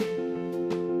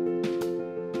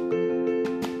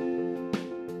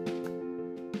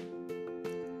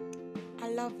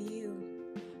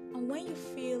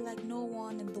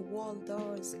all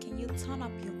doors. Can you turn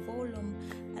up your volume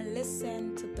and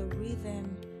listen to the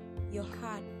rhythm your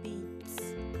heart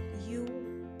beats? You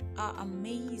are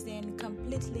amazing,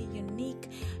 completely unique.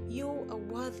 You are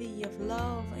worthy of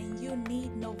love, and you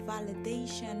need no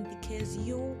validation because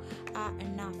you are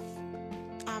enough.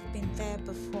 I've been there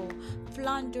before,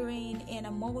 floundering in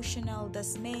emotional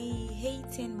dismay,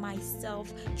 hating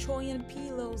myself, throwing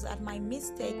pillows at my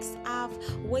mistakes. I've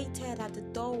waited at the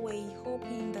doorway,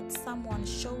 hoping that someone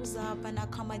shows up and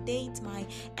accommodate my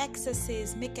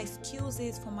excesses, make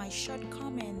excuses for my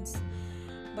shortcomings.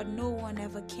 But no one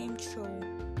ever came through.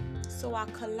 So I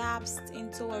collapsed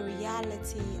into a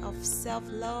reality of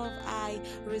self-love. I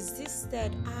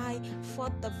resisted. I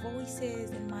fought the voices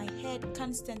in my head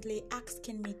constantly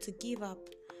asking me to give up.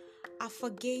 I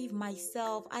forgave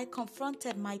myself. I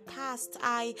confronted my past.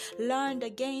 I learned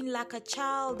again like a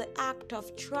child the act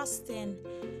of trusting.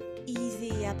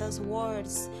 Easy are those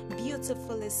words,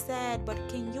 beautifully said, but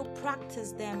can you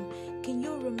practice them? Can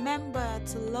you remember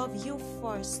to love you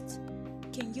first?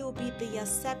 Can you be the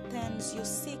acceptance you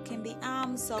seek in the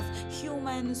arms of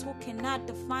humans who cannot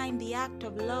define the act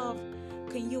of love?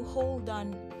 Can you hold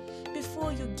on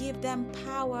before you give them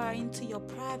power into your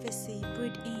privacy?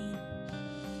 Breathe in,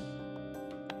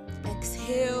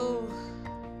 exhale,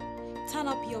 turn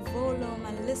up your volume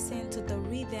and listen to the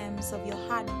rhythms of your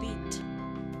heartbeat.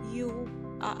 You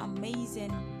are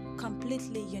amazing,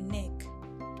 completely unique,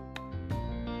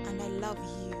 and I love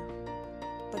you.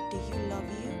 But do you love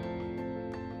you?